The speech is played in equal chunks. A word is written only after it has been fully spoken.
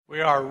We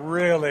are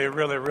really,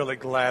 really, really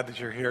glad that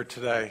you're here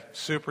today.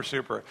 Super,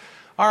 super.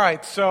 All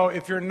right, so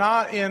if you're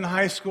not in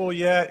high school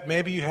yet,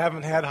 maybe you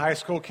haven't had high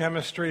school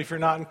chemistry. If you're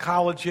not in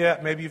college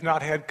yet, maybe you've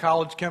not had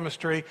college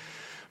chemistry.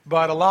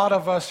 But a lot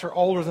of us are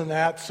older than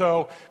that,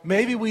 so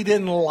maybe we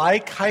didn't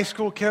like high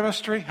school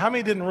chemistry. How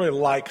many didn't really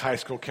like high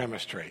school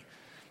chemistry?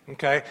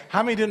 Okay.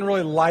 How many didn't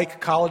really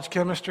like college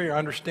chemistry or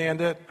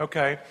understand it?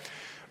 Okay.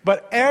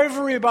 But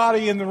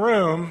everybody in the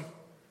room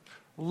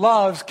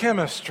loves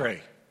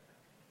chemistry.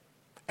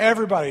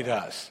 Everybody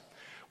does.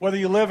 Whether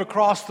you live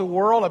across the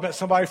world, I met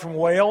somebody from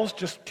Wales,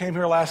 just came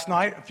here last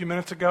night, a few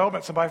minutes ago,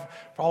 met somebody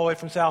all the way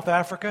from South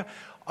Africa.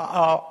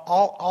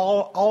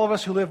 All of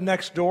us who live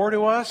next door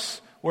to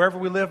us, wherever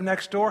we live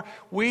next door,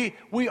 we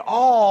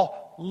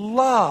all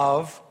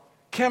love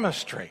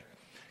chemistry.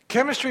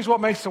 Chemistry is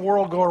what makes the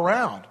world go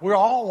around. We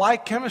all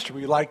like chemistry.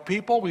 We like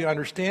people. We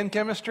understand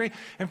chemistry.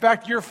 In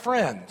fact, you're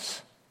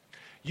friends.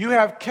 You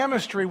have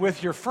chemistry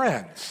with your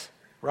friends,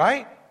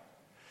 right?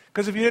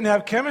 Because if you didn't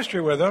have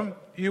chemistry with them,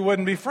 you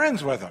wouldn't be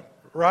friends with them,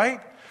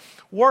 right?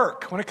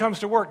 Work. When it comes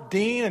to work,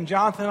 Dean and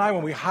Jonathan and I,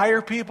 when we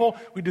hire people,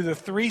 we do the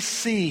 3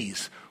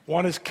 C's.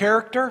 One is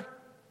character.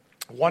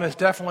 One is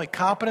definitely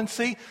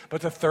competency.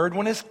 But the third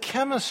one is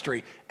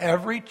chemistry.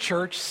 Every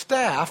church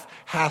staff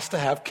has to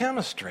have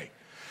chemistry.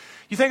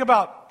 You think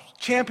about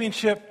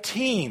championship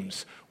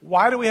teams.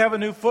 Why do we have a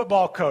new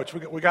football coach?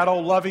 We got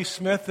old Lovie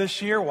Smith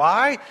this year.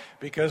 Why?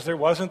 Because there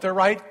wasn't the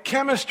right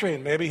chemistry.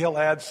 And maybe he'll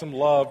add some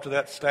love to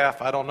that staff.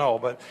 I don't know.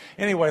 But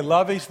anyway,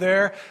 Lovie's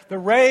there. The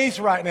Rays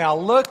right now.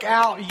 Look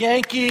out,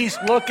 Yankees.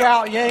 Look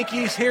out,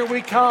 Yankees. Here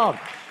we come.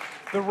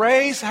 The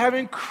Rays have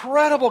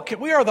incredible.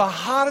 We are the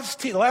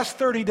hottest team. The last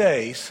 30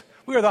 days,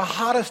 we are the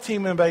hottest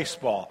team in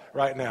baseball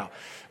right now.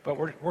 But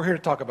we're here to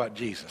talk about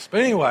Jesus.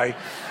 But anyway,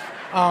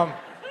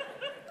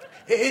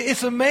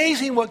 it's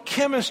amazing what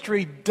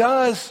chemistry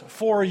does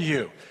for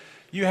you.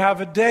 You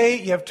have a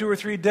date, you have 2 or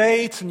 3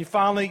 dates, and you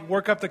finally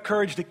work up the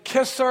courage to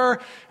kiss her,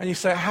 and you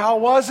say, how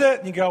was it?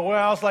 And you go,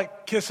 well, it's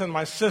like kissing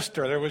my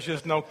sister. There was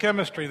just no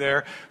chemistry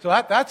there. So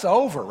that's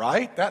over,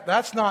 right?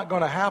 That's not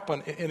going to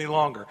happen any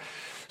longer.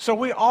 So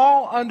we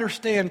all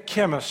understand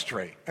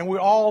chemistry, and we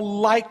all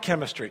like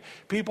chemistry.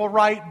 People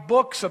write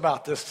books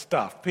about this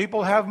stuff.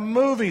 People have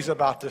movies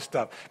about this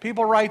stuff.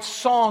 People write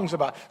songs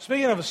about it.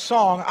 Speaking of a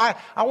song,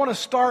 I want to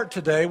start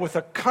today with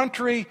a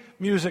country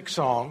music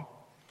song.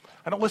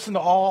 I don't listen to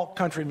all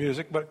country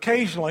music, but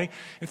occasionally.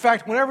 In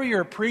fact, whenever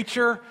you're a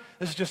preacher,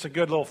 this is just a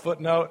good little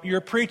footnote. You're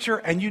a preacher,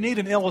 and you need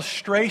an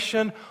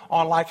illustration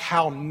on like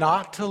how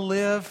not to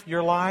live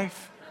your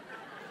life.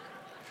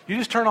 You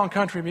just turn on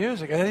country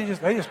music, and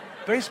they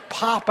just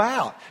pop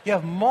out. You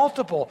have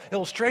multiple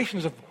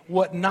illustrations of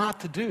what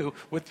not to do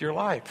with your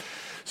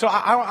life. So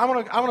I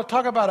want to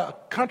talk about a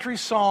country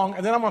song,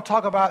 and then I'm going to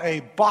talk about a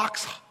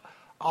box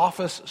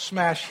office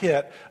smash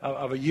hit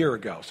of a year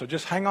ago. So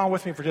just hang on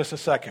with me for just a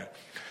second.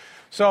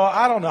 So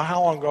I don't know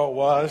how long ago it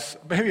was,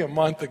 maybe a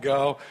month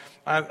ago.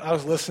 I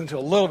was listening to a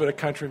little bit of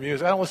country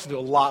music. I don't listen to a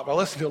lot, but I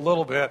listened to a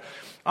little bit.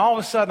 All of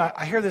a sudden,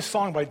 I hear this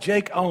song by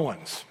Jake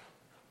Owens.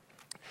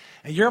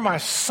 And You're My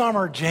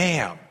Summer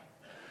Jam.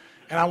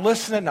 And I'm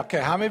listening.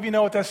 Okay, how many of you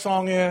know what that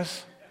song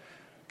is?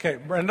 Okay,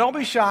 and don't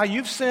be shy.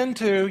 You've sinned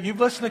too. You've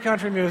listened to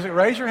country music.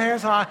 Raise your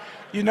hands high.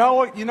 You know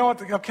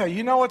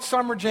what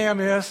Summer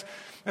Jam is.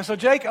 And so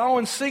Jake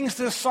Owens sings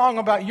this song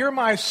about You're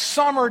My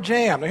Summer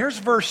Jam. Now here's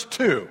verse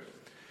 2.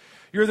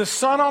 You're the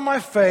sun on my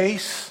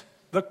face,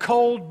 the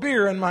cold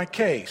beer in my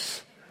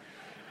case.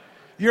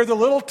 You're the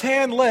little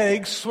tan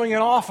legs swinging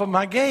off of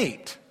my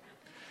gate.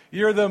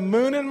 You're the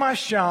moon in my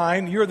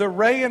shine. You're the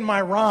ray in my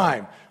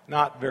rhyme.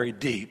 Not very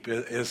deep,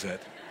 is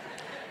it?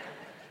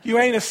 You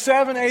ain't a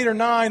 7, 8, or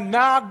 9.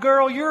 Nah,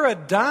 girl, you're a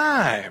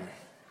dime.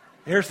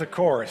 Here's the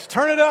chorus.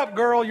 Turn it up,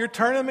 girl. You're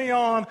turning me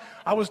on.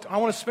 I want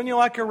to spin you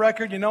like a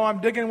record. You know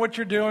I'm digging what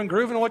you're doing,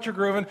 grooving what you're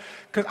grooving.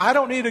 Because I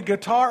don't need a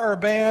guitar or a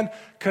band.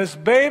 Because,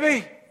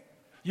 baby,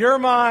 you're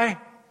my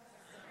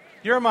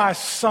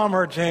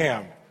summer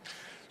jam.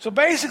 So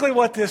basically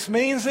what this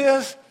means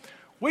is,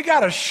 we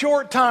got a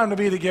short time to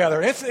be together.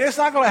 It's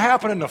not going to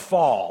happen in the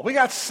fall. We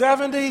got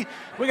 70,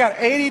 we got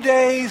 80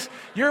 days.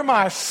 You're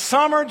my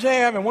summer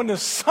jam, and when the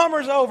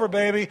summer's over,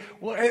 baby,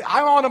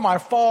 I'm on to my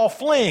fall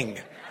fling,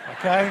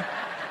 okay?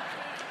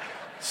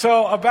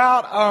 So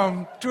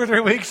about 2 or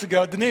 3 weeks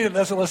ago, Danita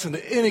doesn't listen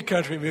to any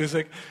country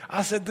music.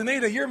 I said,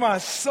 Danita, you're my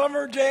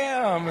summer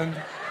jam.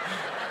 And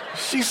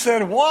she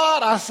said,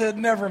 what? I said,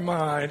 never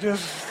mind.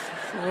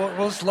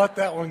 We'll just let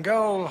that one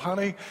go,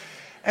 honey.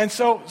 And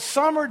so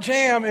Summer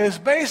Jam is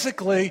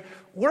basically,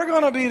 we're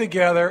going to be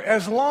together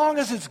as long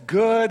as it's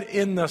good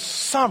in the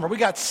summer. We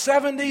got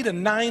 70 to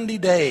 90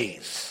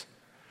 days.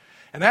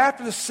 And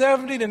after the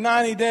 70 to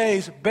 90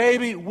 days,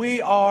 baby,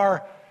 we're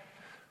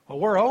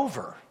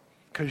over.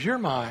 Because you're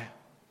my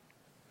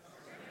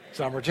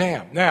Summer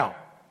Jam. Now,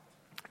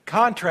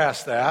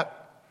 contrast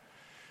that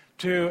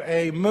to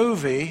a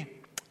movie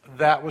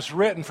that was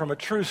written from a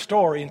true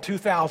story in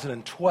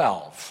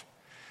 2012.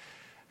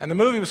 And the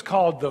movie was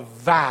called The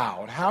Vow.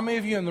 And how many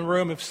of you in the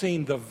room have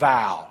seen The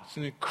Vow? It's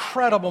an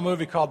incredible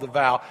movie called The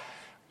Vow.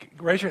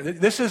 Raise your,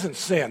 this isn't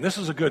sin. This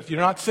is a good, you're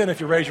not sinning if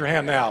you raise your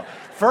hand now.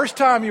 First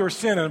time you were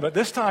sinning, but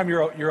this time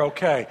you're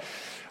okay.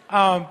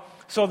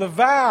 So The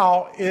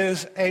Vow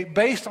is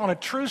based on a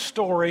true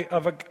story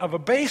of a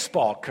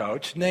baseball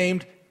coach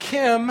named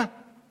Kim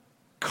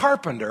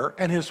Carpenter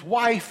and his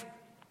wife,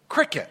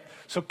 Cricket.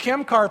 So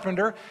Kim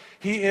Carpenter,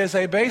 he is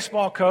a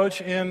baseball coach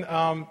in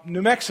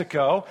New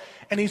Mexico,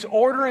 and he's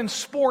ordering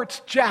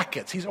sports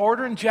jackets. He's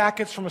ordering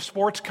jackets from a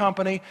sports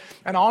company,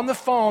 and on the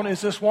phone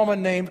is this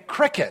woman named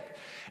Cricket.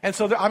 And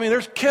so,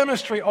 there's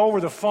chemistry over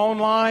the phone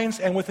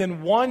lines, and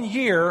within 1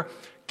 year,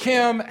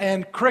 Kim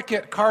and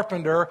Cricket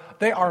Carpenter,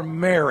 they are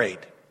married.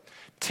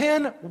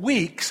 10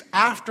 weeks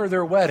after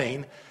their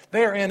wedding,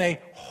 they are in a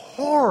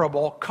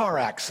horrible car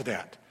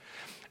accident.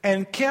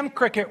 And Kim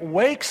Cricket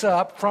wakes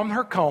up from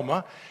her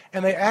coma,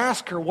 and they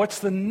ask her, "What's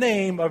the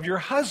name of your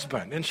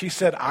husband?" And she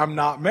said, "I'm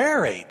not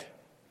married."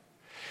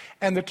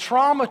 And the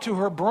trauma to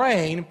her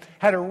brain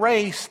had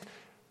erased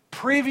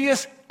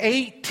previous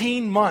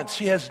 18 months.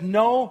 She has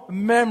no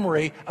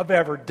memory of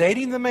ever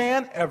dating the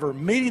man, ever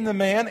meeting the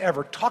man,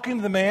 ever talking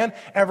to the man,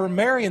 ever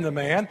marrying the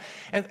man.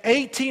 And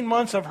 18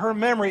 months of her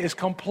memory is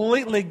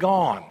completely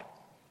gone.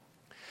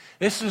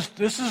 This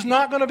is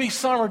not going to be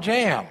summer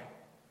jam.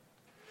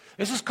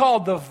 This is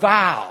called The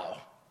Vow.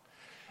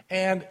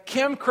 And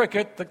Kim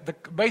Cricket, the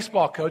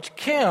baseball coach,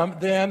 Kim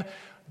then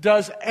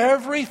does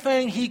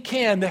everything he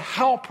can to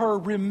help her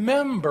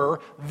remember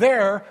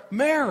their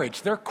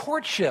marriage, their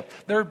courtship,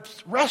 their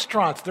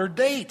restaurants, their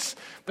dates,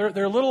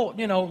 their little,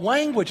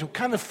 language and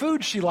kind of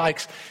food she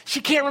likes. She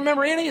can't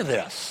remember any of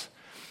this.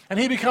 And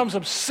he becomes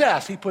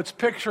obsessed. He puts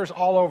pictures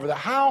all over the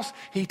house.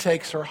 He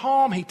takes her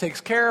home. He takes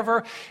care of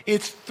her.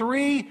 It's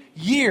 3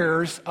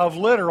 years of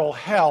literal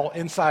hell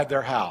inside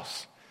their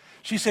house.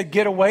 She said,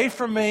 "Get away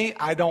from me.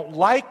 I don't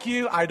like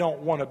you. I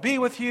don't want to be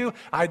with you.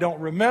 I don't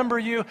remember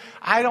you.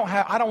 I don't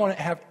want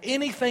to have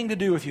anything to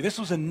do with you." This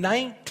was in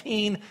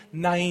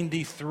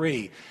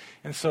 1993.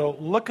 And so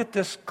look at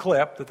this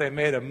clip that they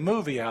made a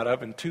movie out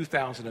of in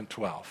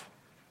 2012.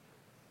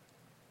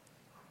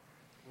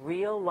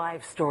 Real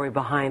life story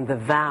behind The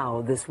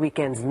Vow, this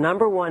weekend's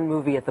 #1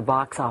 movie at the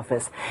box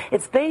office.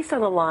 It's based on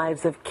the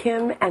lives of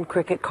Kim and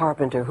Cricket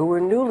Carpenter, who were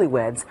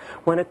newlyweds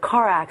when a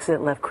car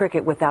accident left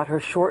Cricket without her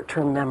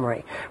short-term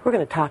memory. We're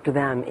going to talk to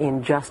them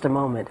in just a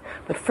moment.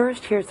 But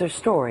first, here's their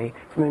story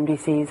from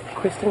NBC's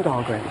Kristen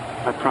Dahlgren.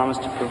 I promise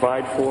to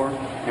provide for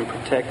and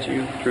protect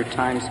you through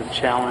times of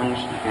challenge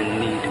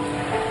and need.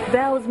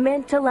 Vows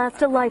meant to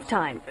last a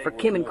lifetime for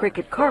Kim and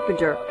Cricket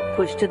Carpenter,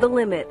 pushed to the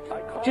limit.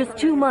 Just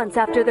 2 months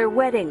after their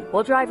wedding,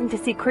 while driving to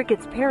see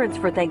Cricket's parents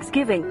for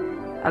Thanksgiving,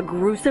 a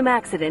gruesome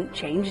accident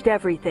changed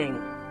everything.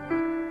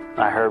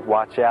 I heard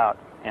 "watch out"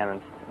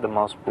 and the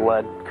most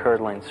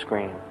blood-curdling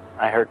scream.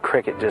 I heard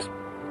Cricket just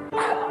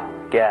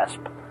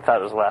gasp. Thought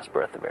it was the last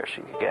breath of air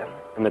she could get.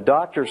 And the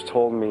doctors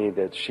told me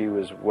that she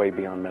was way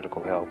beyond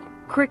medical help.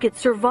 Cricket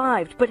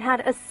survived, but had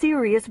a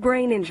serious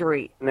brain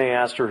injury. And they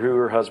asked her who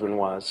her husband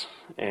was,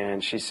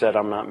 and she said,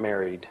 "I'm not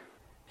married."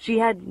 She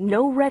had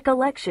no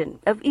recollection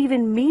of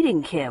even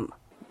meeting Kim.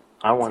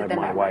 I wanted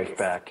my wife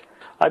back.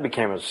 I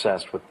became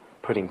obsessed with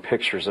putting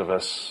pictures of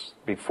us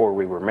before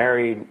we were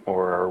married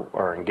or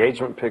our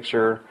engagement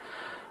picture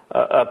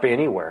up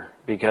anywhere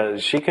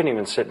because she couldn't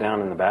even sit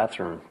down in the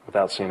bathroom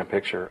without seeing a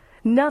picture.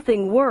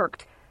 Nothing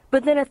worked,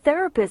 but then a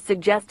therapist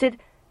suggested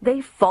they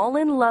fall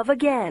in love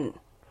again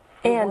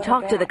and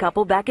talked to the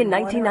couple back in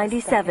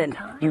 1997.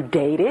 You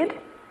dated?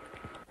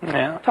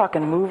 Yeah.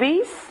 Talking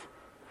movies?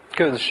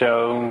 Go to the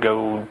show,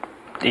 go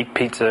eat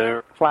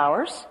pizza.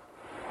 Flowers?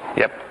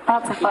 Yep.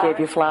 She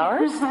gave you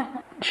flowers?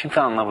 She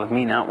fell in love with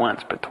me not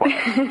once, but twice.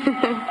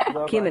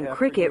 Kim and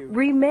Cricket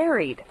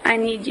remarried. I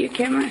need you,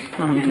 Kim,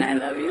 and I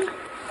love you.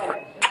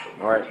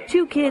 All right.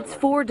 2 kids,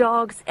 4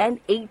 dogs, and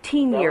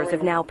 18 years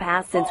have now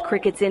passed since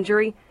Cricket's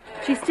injury.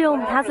 She still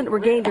hasn't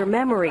regained her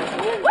memory, but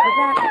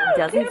that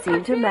doesn't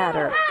seem to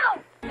matter.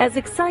 As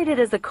excited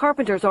as the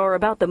Carpenters are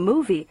about the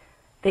movie,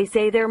 they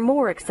say they're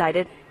more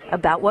excited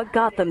about what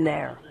got them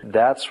there.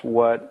 That's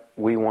what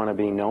we want to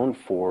be known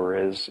for,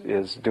 is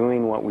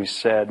doing what we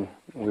said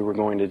we were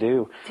going to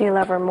do. Do you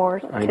love her more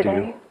today? I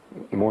do,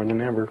 more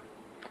than ever.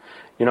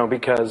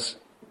 Because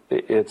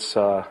it's,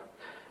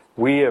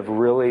 we have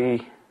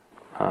really,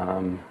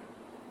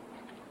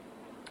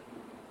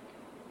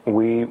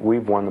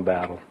 we've won the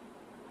battle.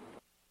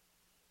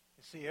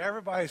 See,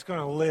 everybody's going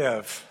to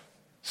live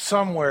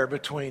somewhere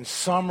between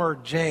summer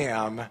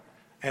jam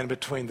and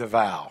between The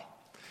Vow.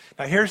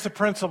 Now, here's the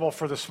principle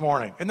for this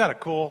morning. Isn't that a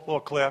cool little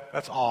clip?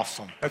 That's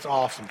awesome. That's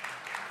awesome.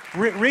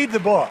 Read the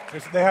book.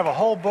 They have a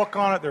whole book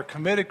on it. They're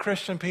committed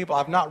Christian people.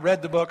 I've not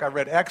read the book. I've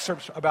read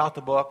excerpts about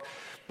the book.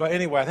 But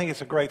anyway, I think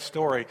it's a great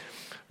story.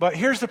 But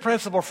here's the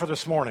principle for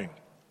this morning.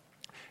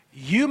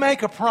 You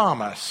make a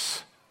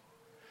promise,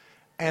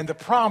 and the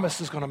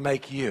promise is going to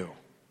make you.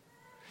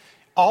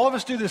 All of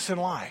us do this in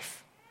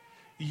life.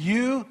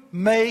 You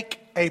make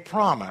a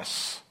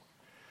promise,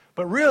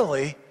 but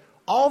really,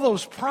 all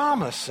those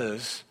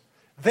promises,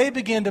 they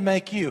begin to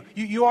make you.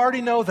 You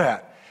already know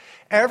that.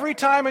 Every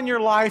time in your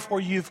life where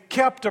you've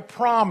kept a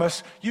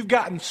promise, you've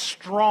gotten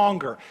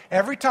stronger.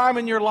 Every time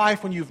in your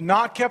life when you've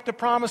not kept a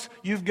promise,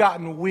 you've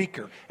gotten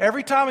weaker.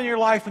 Every time in your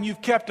life when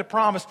you've kept a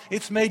promise,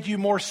 it's made you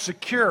more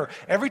secure.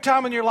 Every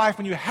time in your life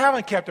when you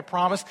haven't kept a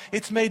promise,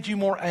 it's made you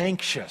more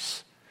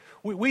anxious.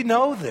 We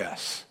know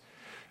this.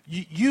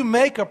 You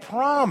make a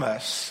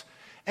promise,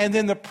 and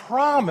then the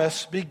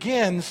promise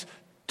begins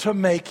to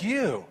make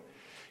you.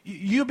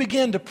 You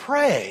begin to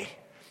pray,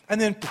 and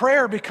then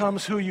prayer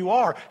becomes who you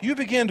are. You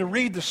begin to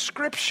read the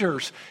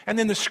Scriptures, and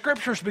then the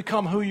Scriptures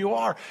become who you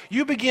are.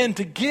 You begin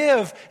to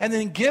give, and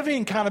then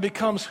giving kind of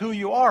becomes who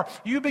you are.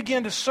 You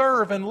begin to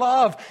serve and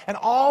love, and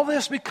all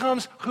this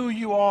becomes who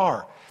you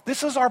are.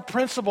 This is our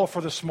principle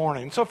for this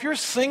morning. So if you're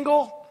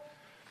single,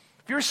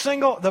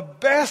 the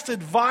best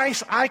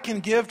advice I can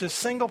give to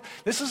single,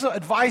 this is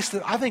advice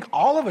that I think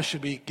all of us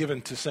should be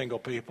given to single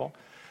people.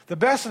 The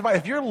best advice,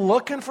 if you're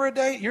looking for a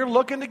date, you're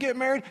looking to get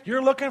married,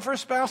 you're looking for a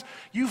spouse,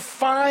 you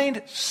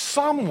find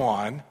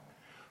someone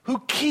who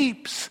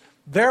keeps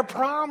their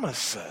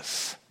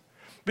promises.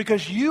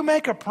 Because you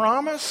make a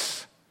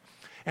promise,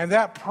 and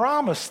that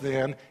promise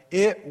then,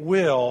 it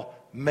will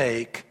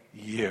make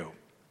you.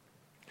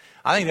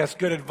 I think that's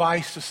good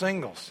advice to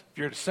singles. If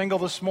you're single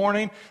this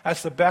morning,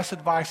 that's the best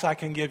advice I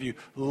can give you.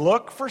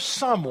 Look for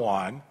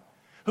someone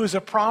who's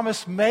a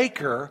promise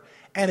maker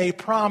and a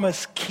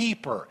promise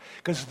keeper,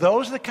 because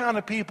those are the kind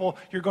of people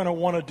you're going to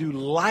want to do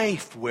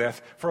life with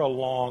for a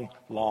long,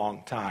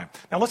 long time.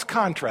 Now let's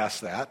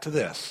contrast that to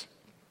this.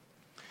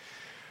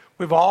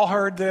 We've all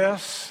heard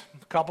this.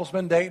 The couple's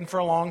been dating for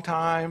a long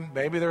time.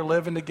 Maybe they're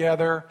living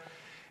together,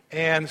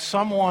 and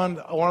one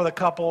of the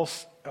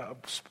couples,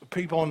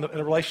 people in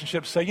the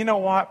relationship say, you know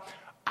what,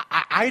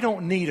 I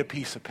don't need a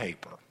piece of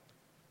paper.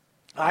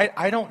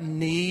 I don't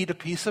need a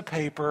piece of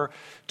paper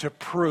to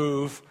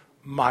prove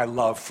my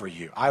love for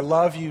you. I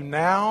love you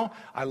now.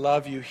 I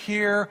love you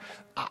here.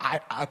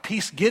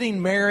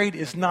 Getting married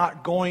is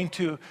not going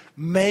to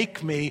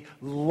make me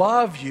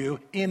love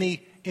you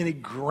any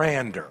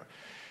grander.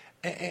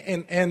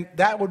 And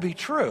that would be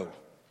true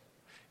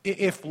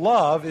if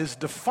love is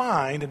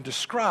defined and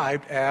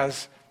described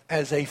as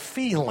a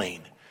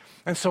feeling.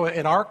 And so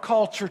in our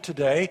culture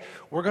today,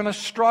 we're going to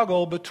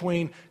struggle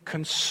between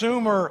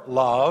consumer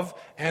love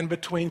and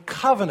between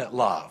covenant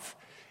love.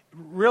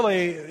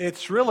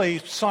 It's really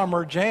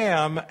Summer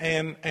Jam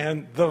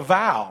and The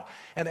Vow.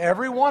 And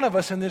every one of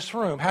us in this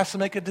room has to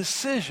make a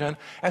decision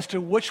as to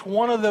which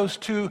one of those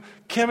two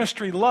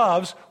chemistry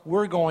loves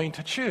we're going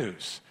to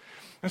choose.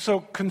 And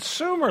so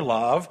consumer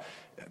love,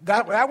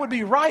 that would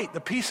be right.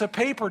 The piece of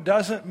paper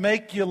doesn't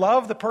make you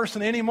love the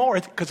person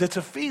anymore because it's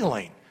a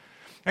feeling.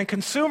 And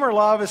consumer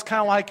love is kind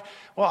of like,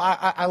 well,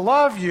 I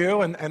love you,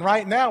 and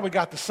right now we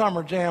got the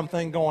Summer Jam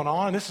thing going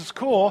on, and this is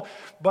cool,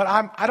 but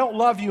I don't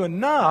love you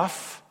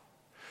enough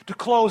to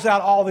close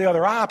out all the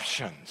other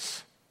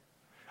options.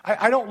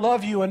 I don't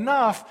love you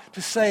enough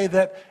to say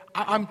that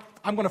I'm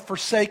going to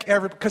forsake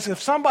because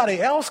if somebody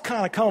else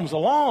kind of comes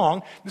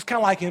along, it's kind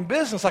of like in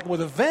business, like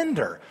with a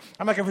vendor.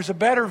 I'm like, if there's a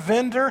better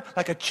vendor,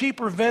 like a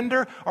cheaper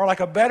vendor, or like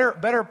a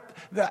better,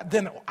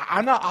 then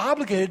I'm not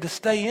obligated to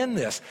stay in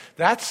this.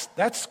 That's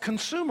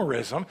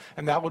consumerism,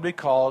 and that would be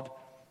called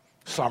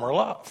summer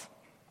love,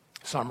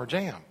 Summer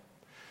Jam.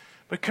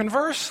 But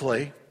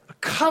conversely, a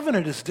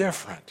covenant is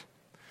different.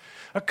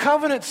 A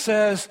covenant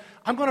says,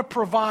 I'm going to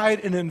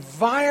provide an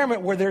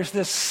environment where there's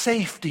this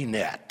safety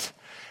net.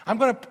 I'm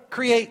going to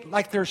create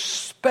like there's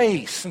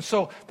space. And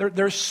so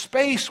there's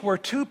space where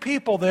two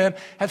people then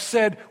have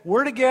said,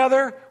 we're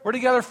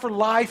together for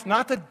life,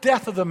 not the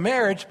death of the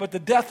marriage, but the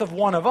death of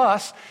one of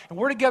us. And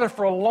we're together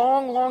for a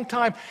long, long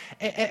time.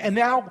 And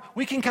now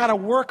we can kind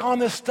of work on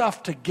this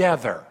stuff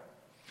together.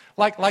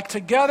 Like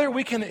together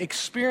we can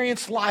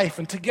experience life,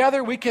 and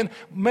together we can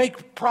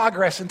make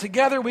progress, and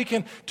together we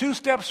can 2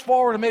 steps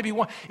forward and maybe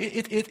one.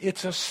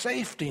 It's a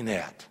safety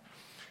net.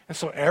 And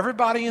so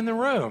everybody in the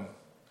room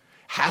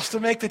has to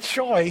make the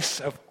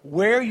choice of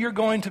where you're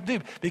going to be,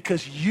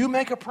 because you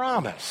make a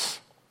promise,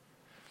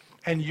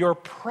 and your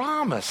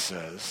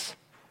promises,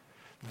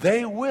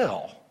 they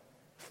will,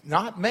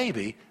 not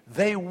maybe,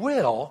 they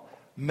will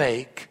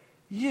make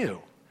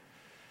you.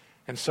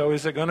 And so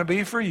is it going to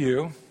be for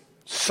you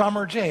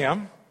Summer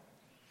Jam,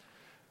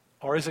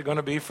 or is it going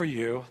to be for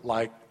you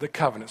like the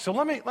covenant? So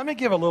let me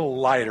give a little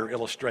lighter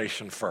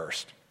illustration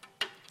first.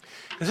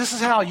 Because this is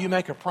how you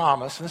make a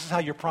promise, and this is how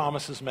your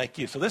promises make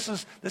you. So this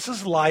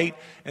is light,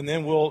 and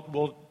then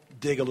we'll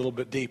dig a little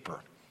bit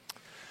deeper.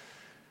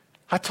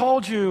 I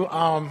told you,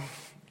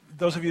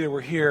 those of you that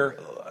were here,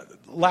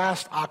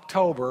 last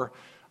October,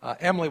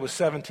 Emily was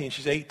 17.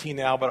 She's 18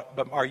 now,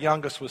 but our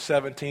youngest was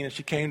 17, and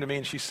she came to me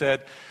and she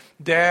said,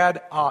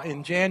 Dad,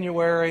 in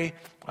January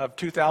of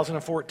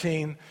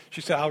 2014,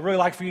 she said, I'd really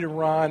like for you to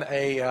run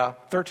a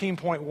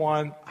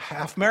 13.1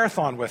 half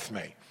marathon with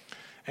me.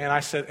 And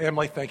I said,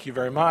 Emily, thank you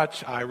very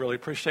much. I really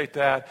appreciate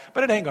that,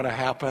 but it ain't going to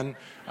happen.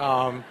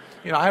 I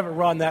haven't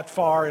run that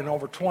far in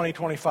over 20,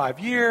 25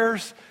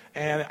 years,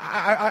 And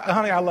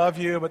honey, I love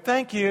you, but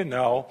thank you,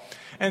 no.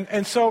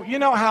 And so you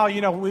know how,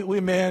 we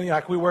men,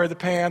 like we wear the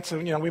pants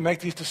and, we make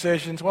these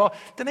decisions. Well,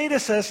 Danita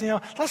says,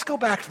 let's go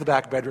back to the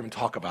back bedroom and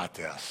talk about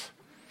this.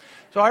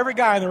 So every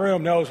guy in the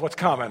room knows what's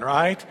coming,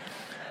 right?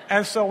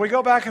 And so we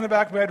go back in the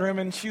back bedroom,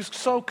 and she's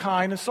so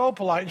kind and so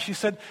polite. And she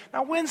said,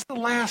 now, when's the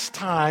last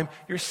time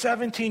your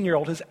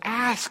 17-year-old has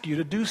asked you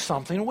to do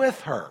something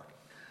with her?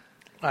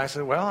 I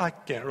said, well, I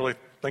can't really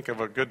think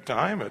of a good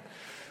time, but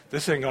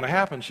this ain't going to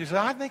happen. She said,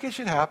 I think it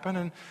should happen.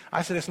 And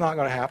I said, it's not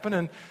going to happen.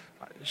 And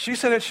she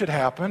said it should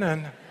happen.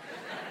 And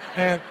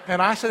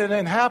I said, it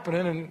ain't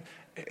happening. And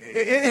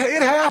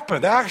it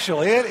happened,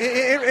 actually.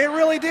 It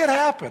really did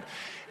happen.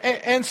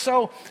 And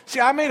so, see,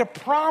 I made a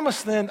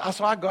promise then.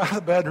 So I go out of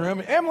the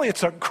bedroom. Emily,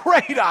 it's a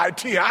great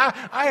idea.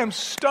 I am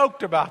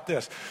stoked about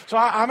this. So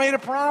I made a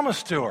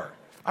promise to her.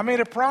 I made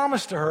a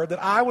promise to her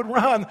that I would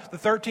run the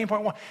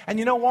 13.1. And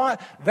you know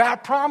what?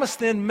 That promise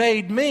then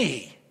made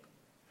me.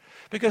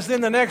 Because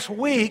then the next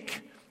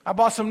week, I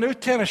bought some new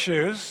tennis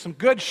shoes, some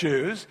good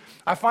shoes.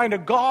 I find a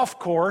golf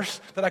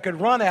course that I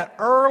could run at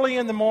early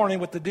in the morning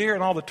with the deer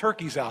and all the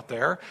turkeys out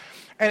there.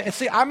 And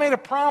see, I made a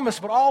promise,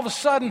 but all of a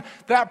sudden,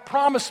 that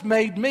promise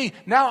made me.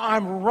 Now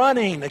I'm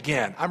running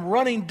again. I'm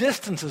running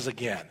distances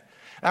again.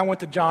 And I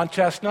went to John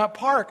Chestnut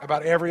Park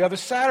about every other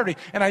Saturday,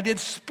 and I did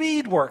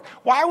speed work.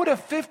 Why would a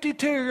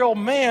 52-year-old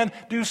man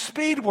do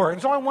speed work?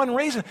 There's only one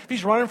reason.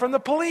 He's running from the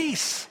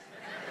police.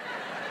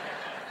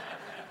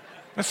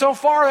 And so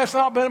far, that's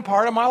not been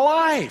part of my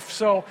life.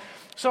 So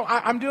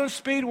I'm doing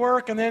speed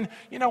work, and then,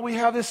 we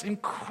have this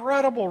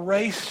incredible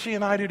race she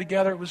and I do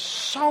together. It was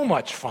so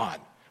much fun.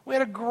 We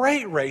had a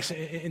great race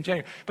in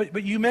January.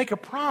 But you make a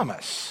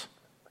promise.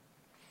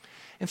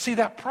 And see,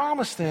 that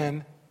promise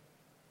then,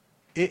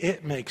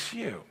 it makes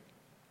you.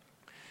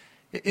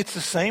 It's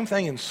the same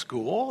thing in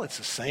school. It's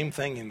the same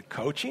thing in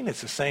coaching.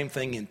 It's the same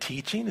thing in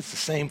teaching. It's the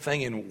same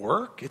thing in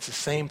work. It's the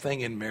same thing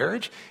in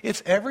marriage.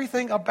 It's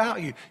everything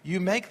about you. You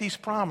make these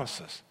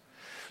promises.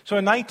 So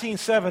in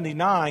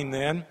 1979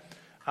 then,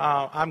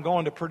 I'm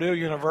going to Purdue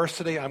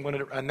University. I'm going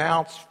to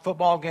announce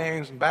football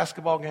games and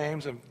basketball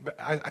games. And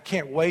I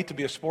can't wait to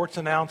be a sports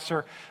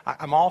announcer.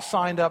 I'm all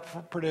signed up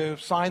for Purdue,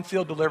 signed,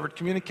 sealed, delivered,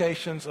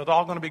 communications. It's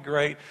all going to be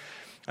great.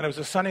 And it was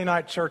a Sunday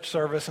night church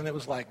service, and it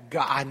was like,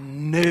 God, I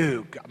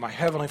knew God, my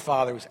Heavenly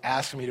Father was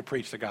asking me to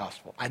preach the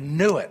gospel. I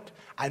knew it.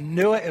 I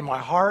knew it in my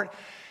heart.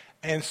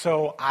 And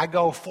so I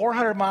go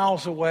 400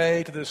 miles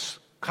away to this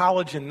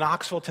college in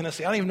Knoxville,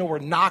 Tennessee. I don't even know where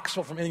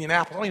Knoxville from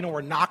Indianapolis. I don't even know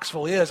where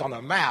Knoxville is on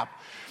the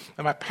map.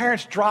 And my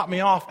parents dropped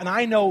me off, and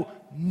I know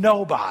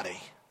nobody.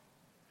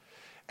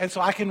 And so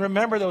I can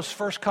remember those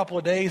first couple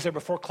of days there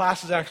before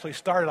classes actually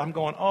started. I'm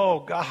going,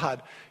 oh,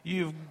 God,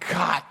 you've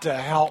got to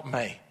help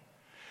me.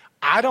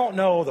 I don't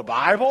know the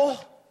Bible.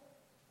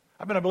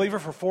 I've been a believer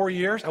for 4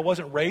 years. I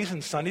wasn't raised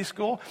in Sunday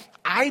school.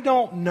 I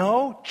don't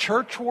know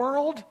church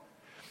world.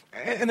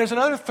 And there's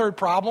another third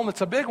problem.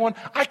 It's a big one.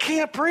 I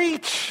can't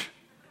preach.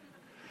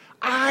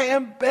 I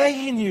am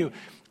begging you.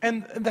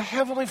 And the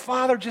Heavenly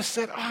Father just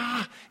said,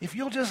 if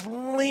you'll just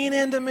lean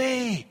into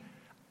me,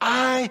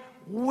 I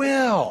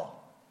will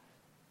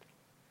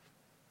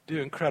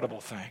do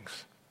incredible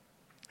things.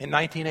 In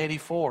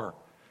 1984,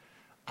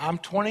 I'm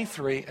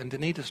 23 and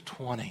Danita's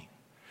 20.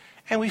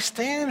 And we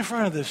stand in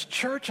front of this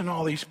church and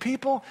all these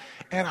people,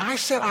 and I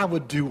said I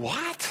would do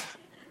what?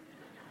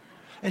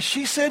 And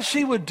she said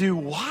she would do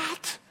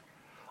what?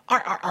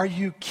 Are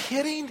you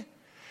kidding?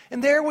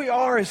 And there we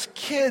are as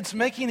kids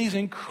making these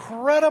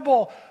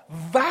incredible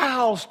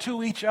vows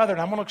to each other.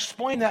 And I'm going to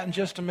explain that in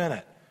just a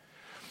minute.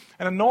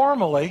 And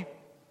normally,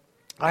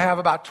 I have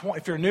about 20,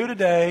 if you're new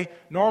today,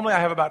 normally I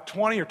have about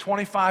 20 or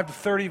 25 to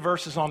 30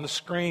 verses on the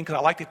screen because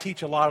I like to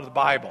teach a lot of the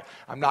Bible.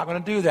 I'm not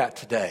going to do that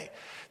today.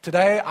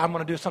 Today, I'm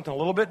going to do something a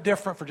little bit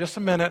different for just a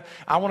minute.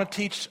 I want to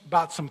teach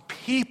about some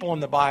people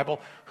in the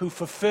Bible who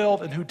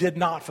fulfilled and who did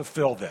not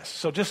fulfill this.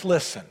 So just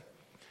listen.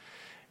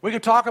 We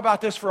could talk about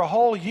this for a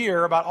whole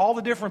year, about all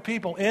the different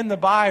people in the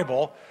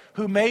Bible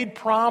who made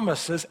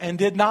promises and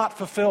did not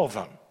fulfill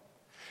them.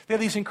 They have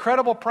these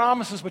incredible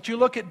promises, but you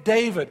look at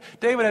David.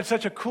 David had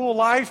such a cool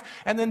life,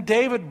 and then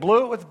David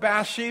blew it with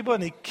Bathsheba,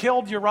 and he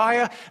killed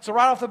Uriah. So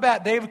right off the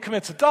bat, David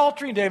commits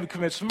adultery, and David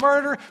commits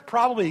murder,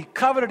 probably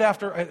coveted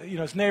after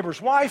his neighbor's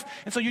wife.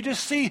 And so you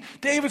just see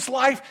David's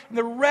life, and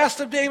the rest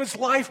of David's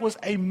life was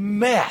a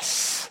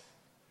mess.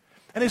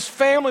 And his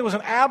family was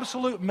an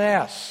absolute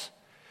mess.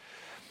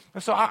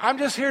 And so I'm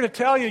just here to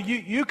tell you,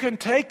 you can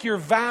take your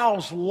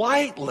vows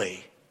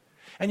lightly,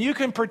 and you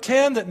can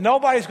pretend that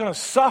nobody's going to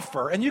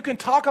suffer, and you can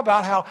talk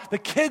about how the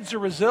kids are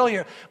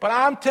resilient, but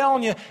I'm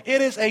telling you,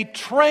 it is a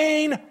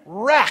train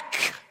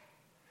wreck.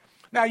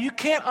 Now, you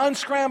can't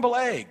unscramble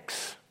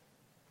eggs,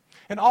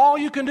 and all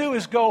you can do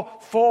is go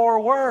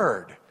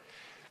forward.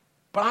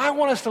 But I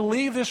want us to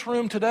leave this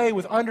room today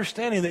with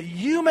understanding that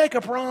you make a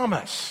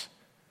promise.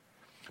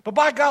 But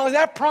by golly,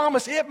 that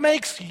promise, it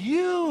makes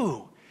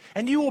you.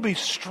 And you will be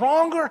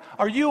stronger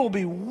or you will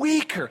be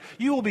weaker.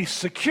 You will be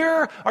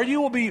secure or you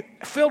will be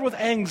filled with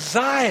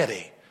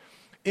anxiety.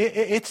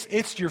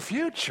 It's your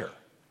future.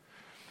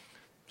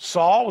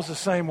 Saul was the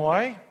same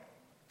way.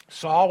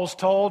 Saul was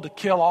told to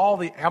kill all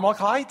the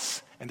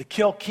Amalekites and to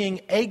kill King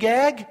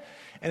Agag.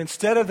 And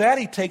instead of that,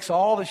 he takes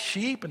all the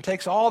sheep and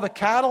takes all the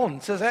cattle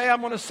and says, hey,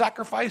 I'm going to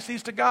sacrifice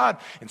these to God.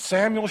 And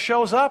Samuel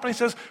shows up and he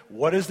says,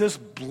 what is this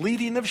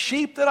bleating of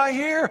sheep that I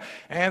hear?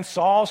 And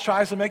Saul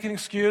tries to make an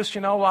excuse,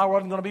 well, I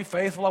wasn't going to be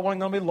faithful, I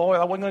wasn't going to be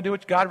loyal, I wasn't going to do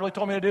what God really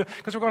told me to do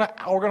because we're going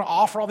to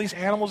offer all these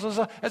animals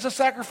as a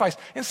sacrifice.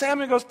 And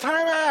Samuel goes,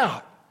 time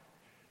out.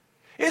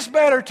 It's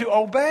better to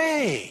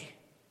obey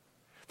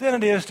than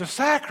it is to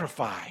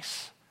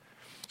sacrifice.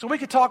 So we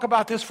could talk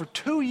about this for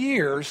 2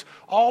 years,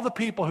 all the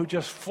people who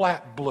just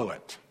flat blew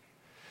it.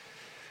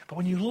 But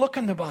when you look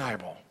in the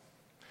Bible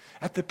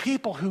at the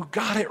people who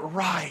got it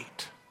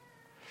right,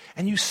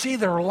 and you see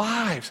their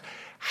lives,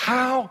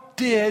 how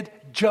did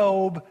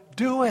Job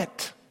do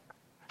it?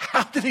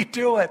 How did he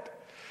do it?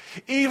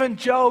 Even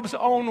Job's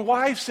own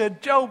wife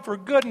said, Job, for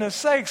goodness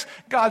sakes,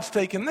 God's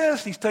taken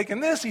this, he's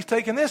taken this, he's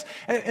taken this.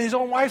 And his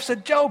own wife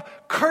said, Job,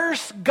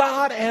 curse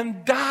God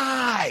and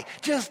die.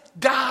 Just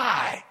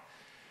die.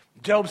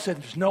 Job said,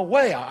 there's no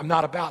way, I'm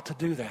not about to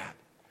do that.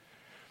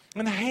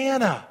 And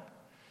Hannah,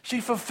 she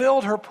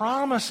fulfilled her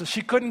promises.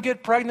 She couldn't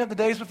get pregnant the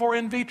days before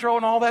in vitro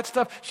and all that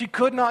stuff. She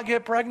could not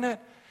get pregnant.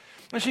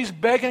 And she's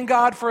begging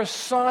God for a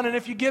son. And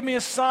if you give me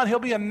a son, he'll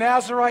be a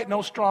Nazirite,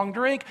 no strong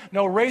drink,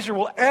 no razor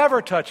will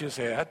ever touch his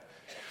head.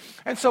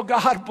 And so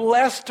God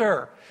blessed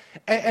her.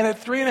 And at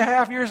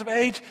 3.5 years of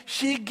age,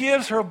 she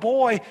gives her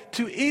boy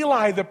to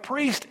Eli, the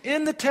priest,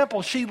 in the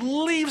temple. She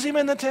leaves him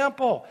in the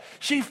temple.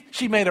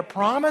 She made a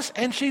promise,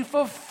 and she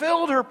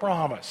fulfilled her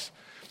promise.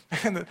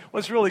 And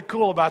what's really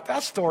cool about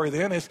that story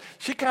then is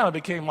she kind of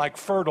became like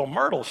Fertile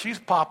Myrtle. She's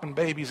popping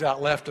babies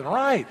out left and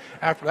right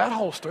after that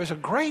whole story. It's a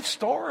great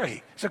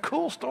story. It's a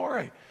cool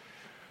story.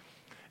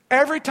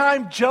 Every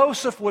time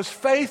Joseph was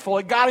faithful,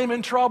 it got him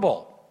in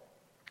trouble.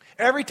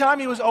 Every time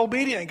he was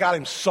obedient, it got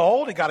him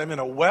sold, it got him in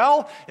a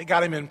well, it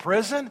got him in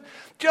prison.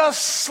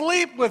 Just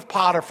sleep with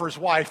Potiphar's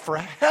wife, for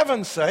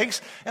heaven's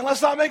sakes, and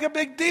let's not make a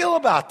big deal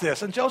about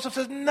this. And Joseph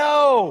says,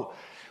 no,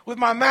 with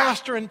my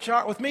master in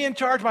charge, with me in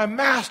charge, my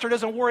master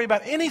doesn't worry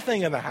about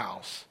anything in the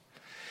house.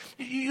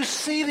 You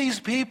see these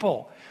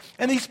people,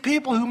 and these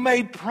people who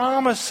made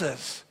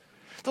promises.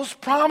 Those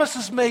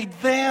promises made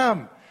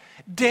them.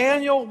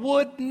 Daniel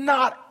would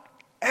not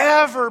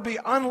ever be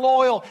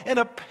unloyal in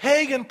a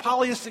pagan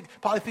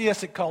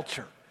polytheistic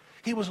culture.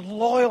 He was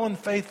loyal and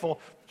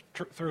faithful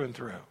through and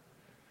through.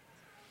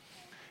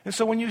 And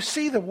so when you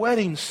see the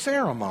wedding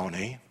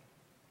ceremony,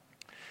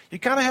 you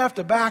kind of have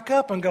to back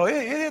up and go, it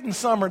isn't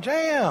Summer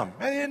Jam.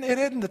 It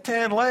isn't the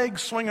 10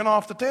 legs swinging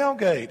off the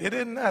tailgate. It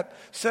isn't that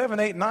 7,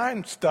 8,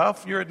 9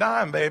 stuff. You're a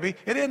dime, baby.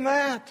 It isn't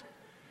that.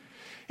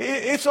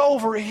 It's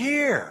over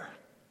here.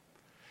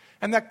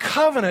 And that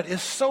covenant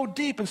is so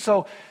deep. And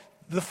so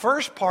the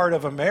first part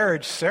of a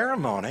marriage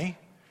ceremony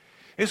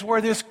is where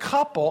this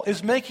couple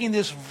is making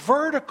this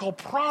vertical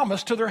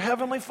promise to their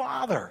heavenly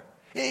Father.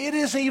 It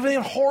isn't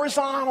even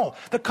horizontal.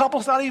 The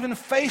couple's not even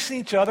facing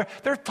each other.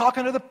 They're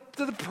talking to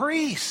the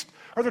priest,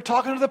 or they're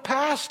talking to the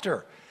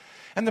pastor.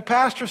 And the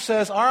pastor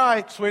says, all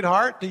right,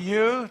 sweetheart, do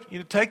you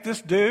take this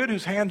dude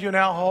whose hand you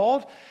now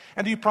hold,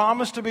 and do you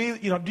promise to be,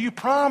 do you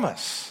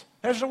promise?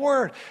 There's the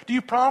word. Do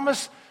you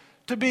promise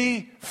to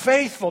be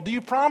faithful? Do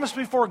you promise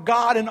before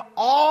God and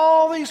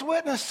all these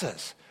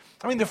witnesses?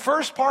 I mean, the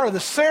first part of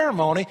the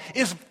ceremony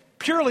is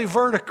purely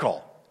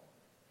vertical.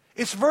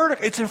 It's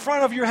vertical. It's in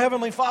front of your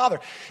heavenly Father.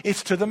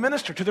 It's to the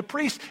minister, to the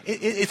priest.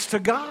 It's to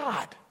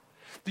God.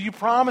 Do you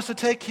promise to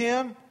take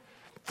him,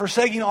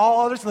 forsaking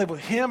all others, and live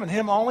with him and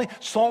him only,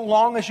 so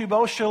long as you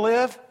both shall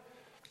live?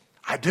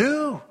 I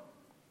do.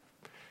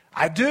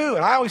 I do.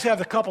 And I always have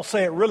the couple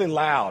say it really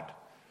loud.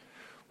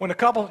 When a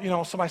couple,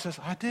 somebody says,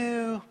 I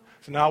do.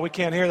 So, no, we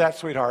can't hear that,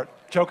 sweetheart.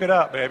 Choke it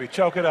up, baby.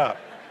 Choke it up.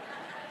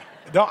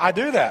 I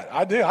do that.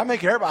 I do. I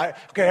make everybody,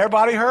 okay,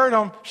 everybody heard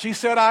him. She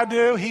said I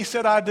do. He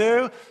said I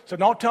do. So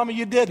don't tell me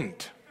you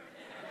didn't.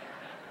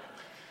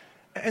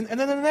 And then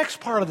the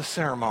next part of the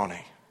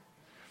ceremony.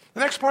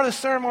 The next part of the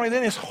ceremony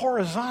then is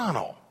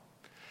horizontal.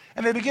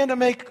 And they begin to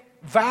make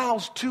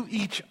vows to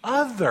each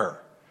other.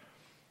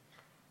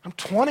 I'm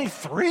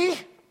 23.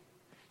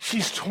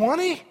 She's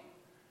 20.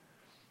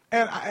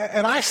 And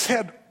I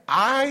said,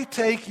 I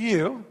take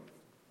you,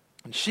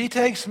 and she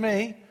takes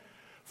me,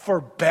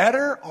 for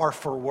better or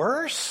for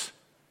worse.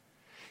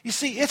 You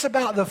see, it's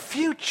about the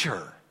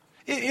future.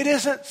 It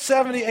isn't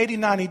 70, 80,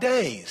 90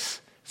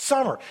 days,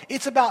 summer.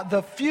 It's about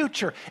the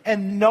future,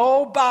 and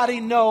nobody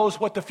knows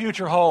what the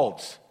future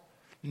holds.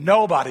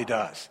 Nobody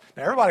does.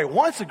 Now, everybody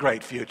wants a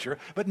great future,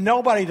 but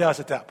nobody does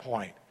at that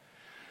point.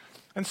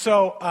 And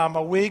so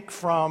a week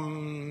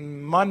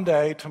from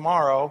Monday,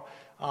 tomorrow,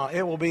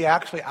 it will be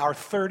actually our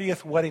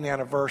 30th wedding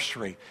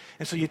anniversary.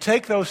 And so you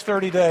take those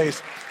 30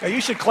 days. Now, you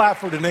should clap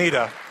for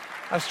Danita.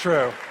 That's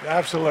true.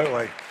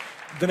 Absolutely.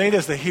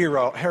 Danita's the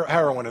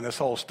heroine in this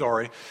whole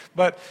story.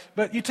 But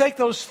you take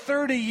those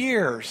 30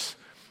 years,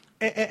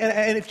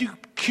 and if you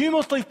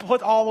cumulatively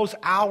put all those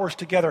hours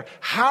together,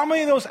 how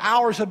many of those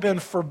hours have been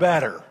for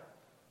better?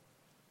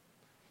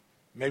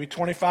 Maybe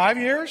 25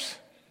 years?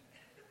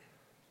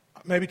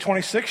 maybe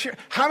 26 years.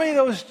 How many of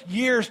those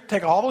years,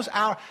 take all those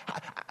hours,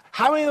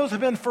 how many of those have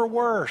been for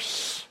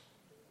worse?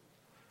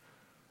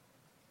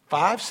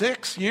 5,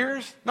 6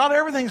 years? Not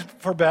everything's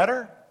for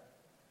better.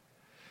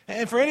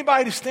 And for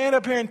anybody to stand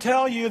up here and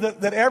tell you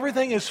that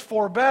everything is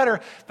for better,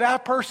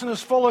 that person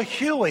is full of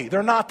hooey.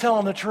 They're not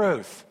telling the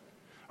truth.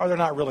 Or they're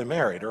not really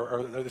married,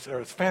 or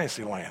it's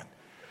fantasy land.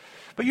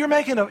 But you're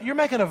making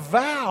a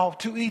vow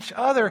to each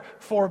other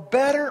for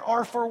better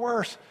or for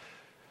worse.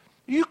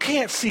 You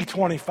can't see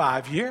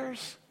 25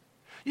 years.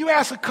 You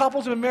ask a couple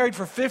who've been married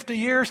for 50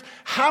 years,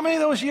 how many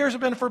of those years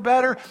have been for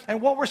better?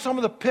 And what were some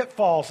of the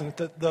pitfalls and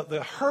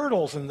the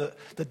hurdles and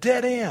the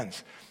dead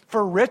ends?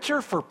 For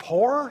richer, for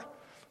poorer?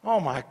 Oh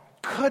my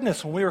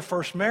goodness, when we were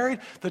first married,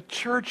 the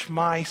church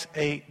mice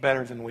ate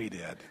better than we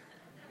did.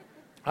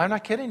 I'm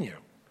not kidding you.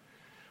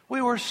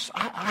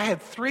 I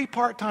had 3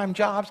 part-time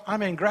jobs.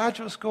 I'm in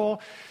graduate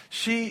school.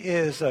 She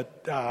is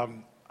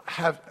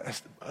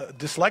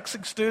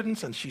dyslexic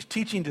students, and she's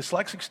teaching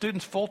dyslexic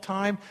students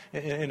full-time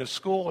in a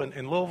school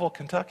in Louisville,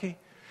 Kentucky.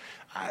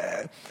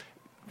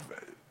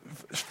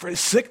 For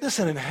sickness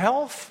and in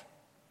health,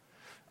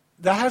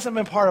 that hasn't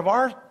been part of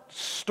our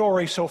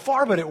story so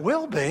far, but it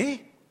will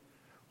be.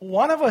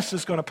 One of us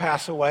is going to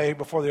pass away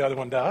before the other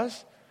one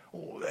does.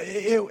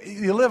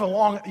 You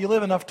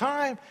live enough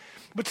time.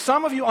 But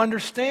some of you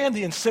understand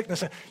the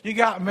sickness. You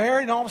got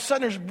married, and all of a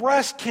sudden there's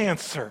breast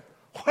cancer.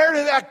 Where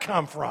did that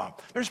come from?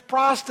 There's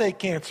prostate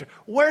cancer.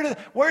 Where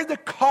did the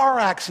car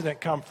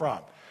accident come from?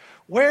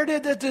 Where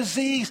did the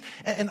disease?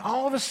 And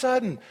all of a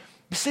sudden,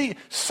 you see,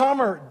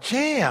 summer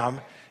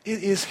jam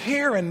is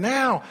here and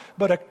now,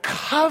 but a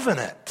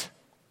covenant.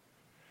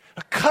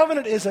 A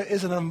covenant is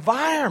an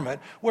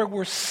environment where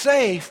we're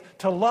safe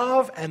to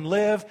love and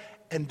live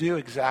and do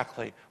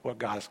exactly what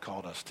God has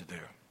called us to do.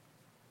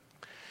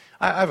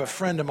 I have a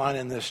friend of mine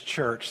in this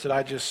church that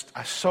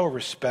I so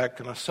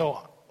respect, and I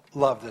so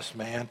love this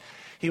man.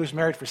 He was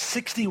married for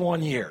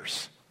 61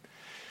 years.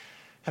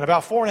 And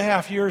about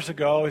 4.5 years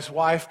ago, his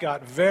wife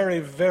got very,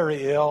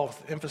 very ill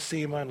with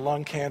emphysema and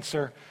lung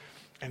cancer.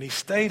 And he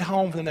stayed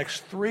home for the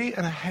next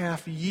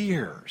 3.5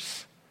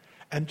 years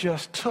and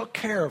just took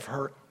care of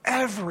her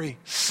every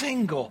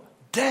single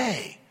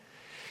day.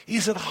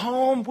 He's at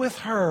home with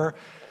her,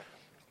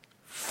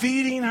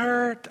 feeding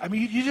her. I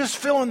mean, you just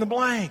fill in the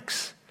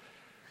blanks.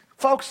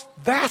 Folks,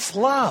 that's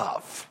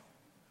love.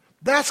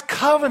 That's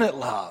covenant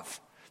love.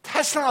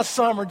 That's not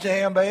summer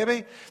jam,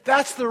 baby.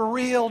 That's the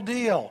real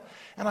deal.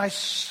 And I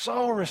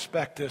so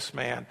respect this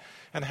man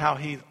and how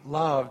he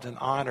loved and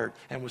honored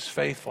and was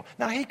faithful.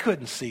 Now, he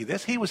couldn't see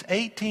this. He was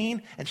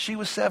 18 and she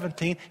was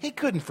 17. He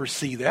couldn't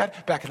foresee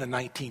that back in the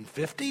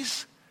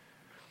 1950s.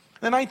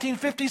 In the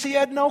 1950s, he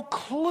had no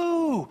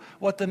clue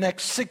what the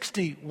next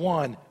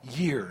 61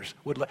 years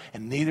would look,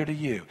 and neither do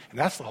you. And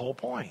that's the whole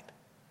point.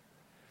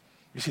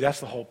 You see, that's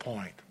the whole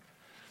point.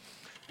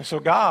 And so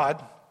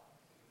God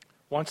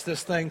wants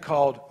this thing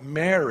called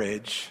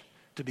marriage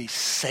to be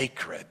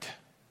sacred.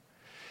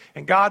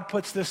 And God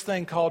puts this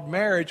thing called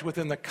marriage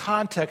within the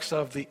context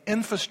of the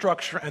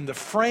infrastructure and the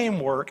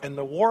framework and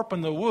the warp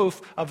and the woof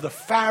of the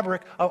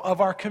fabric of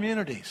our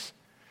communities.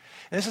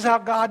 And this is how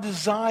God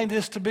designed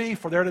this to be,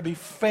 for there to be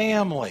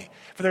family,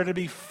 for there to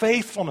be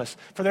faithfulness,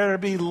 for there to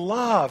be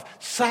love,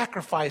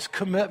 sacrifice,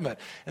 commitment.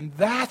 And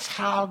that's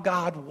how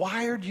God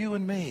wired you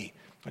and me.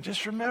 And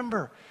just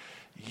remember,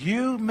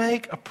 you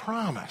make a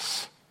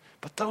promise,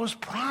 but those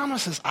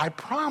promises, I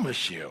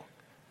promise you,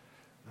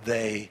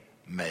 they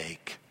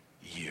make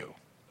you.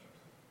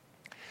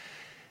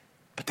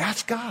 But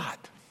that's God.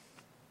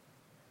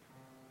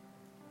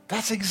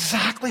 That's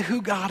exactly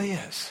who God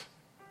is.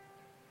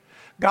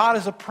 God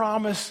is a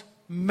promise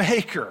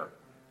maker.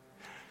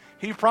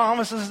 He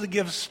promises to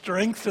give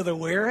strength to the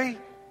weary.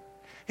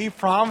 He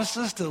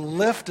promises to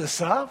lift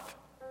us up.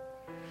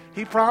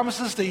 He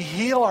promises to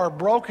heal our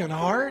broken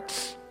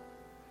hearts.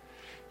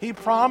 He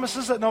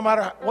promises that no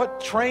matter what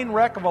train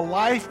wreck of a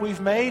life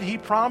we've made, He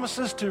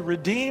promises to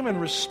redeem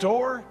and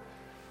restore.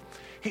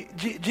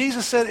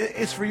 Jesus said,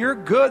 it's for your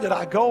good that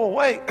I go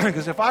away,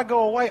 because if I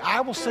go away,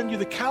 I will send you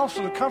the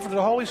Counselor, the Comforter,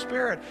 the Holy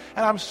Spirit.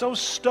 And I'm so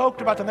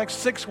stoked about the next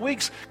 6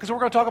 weeks, because we're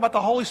going to talk about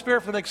the Holy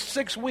Spirit for the next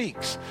 6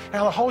 weeks, and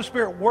how the Holy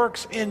Spirit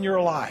works in your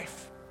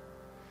life.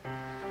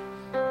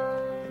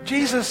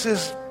 Jesus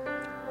is,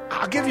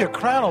 I'll give you a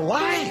crown of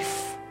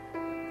life.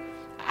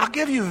 I'll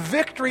give you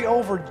victory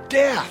over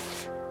death.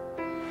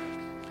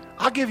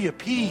 I'll give you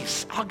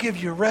peace. I'll give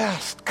you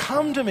rest.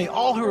 Come to me,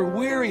 all who are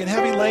weary and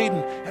heavy laden,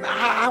 and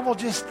I will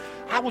just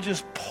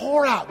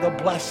pour out the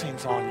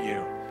blessings on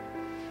you.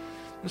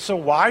 And so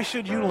why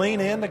should you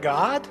lean in to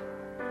God?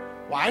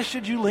 Why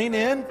should you lean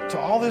in to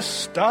all this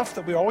stuff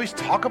that we always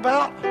talk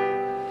about?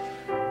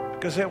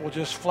 Because it will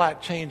just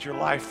flat change your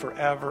life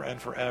forever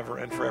and forever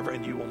and forever,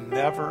 and you will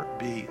never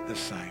be the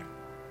same.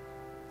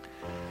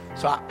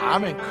 So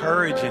I'm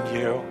encouraging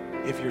you,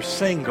 if you're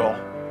single,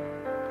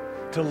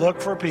 to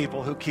look for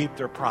people who keep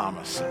their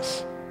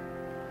promises.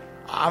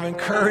 I'm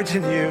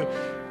encouraging you,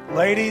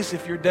 ladies,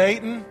 if you're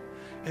dating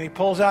and he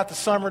pulls out the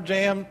Summer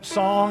Jam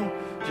song,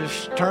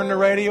 just turn the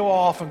radio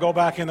off and go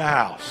back in the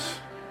house.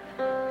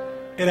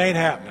 It ain't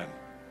happening.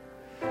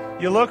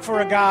 You look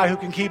for a guy who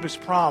can keep his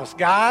promise.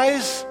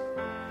 Guys,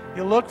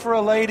 you look for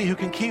a lady who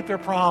can keep their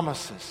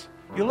promises.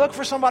 You look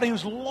for somebody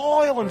who's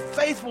loyal and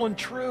faithful and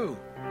true.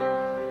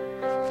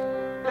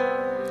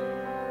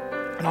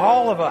 And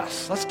all of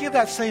us, let's give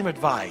that same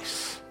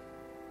advice.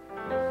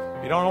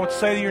 You don't know what to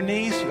say to your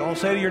niece, you don't know what to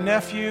say to your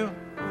nephew,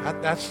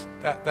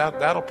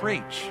 that'll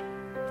preach.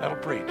 That'll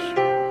preach.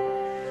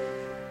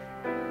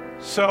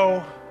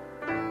 So,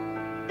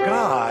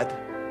 God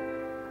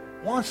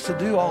wants to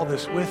do all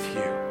this with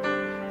you.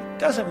 He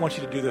doesn't want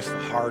you to do this the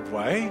hard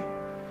way.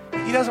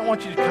 He doesn't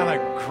want you to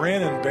kind of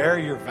grin and bear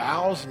your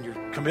vows and your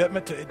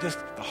commitment to it just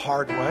the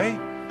hard way.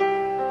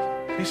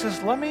 He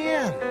says, let me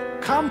in.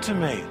 Come to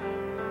me.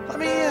 Let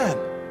me in.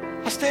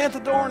 I stand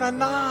at the door and I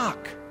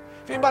knock.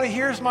 If anybody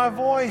hears my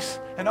voice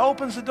and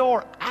opens the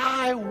door,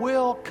 I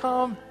will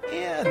come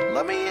in.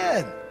 Let me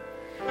in.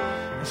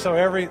 And so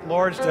every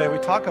Lord's Day we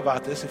talk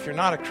about this. If you're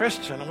not a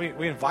Christian,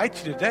 we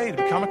invite you today to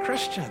become a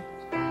Christian.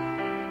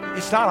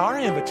 It's not our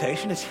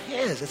invitation, it's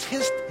His. It's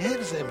His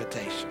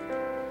invitation.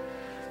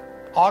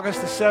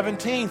 August the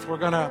 17th, we're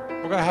gonna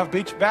have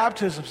beach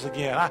baptisms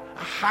again. I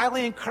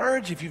highly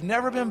encourage you, if you've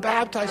never been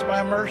baptized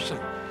by immersion,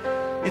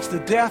 it's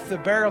the death, the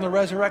burial, and the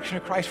resurrection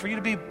of Christ for you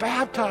to be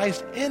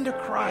baptized into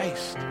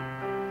Christ.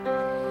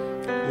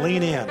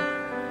 Lean in.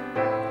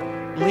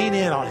 Lean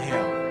in on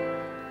Him.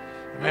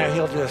 Man,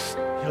 He'll just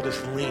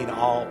lean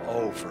all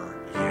over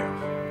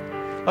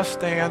you. Let's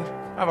stand.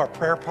 Have our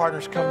prayer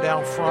partners come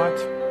down front.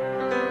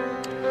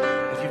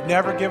 If you've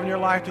never given your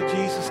life to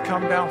Jesus,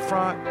 come down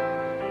front.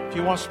 If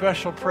you want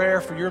special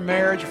prayer for your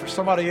marriage or for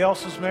somebody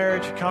else's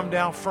marriage, you come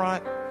down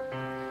front.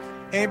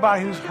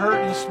 Anybody who's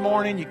hurting this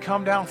morning, you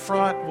come down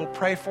front. We'll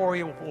pray for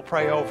you. We'll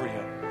pray over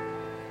you.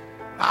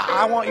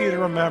 I want you to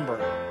remember,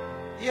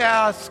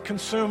 yeah, it's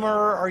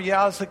Consumer or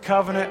yeah, it's the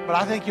Covenant, but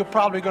I think you're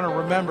probably going to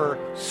remember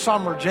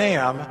Summer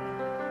Jam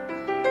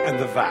and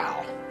the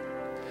vow.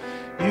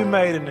 You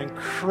made an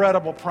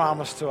incredible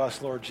promise to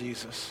us, Lord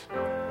Jesus.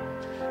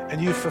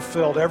 And you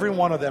fulfilled every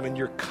one of them, and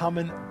you're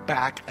coming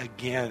back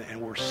again,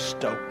 and we're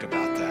stoked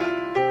about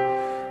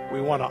that. We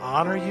want to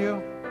honor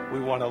you. We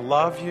want to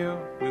love you.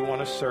 We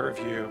want to serve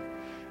you.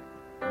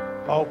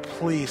 Oh,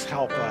 please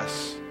help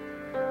us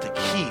to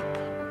keep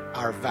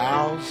our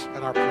vows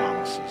and our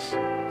promises.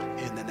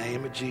 In the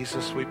name of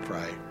Jesus we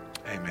pray.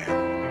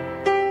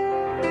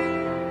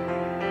 Amen.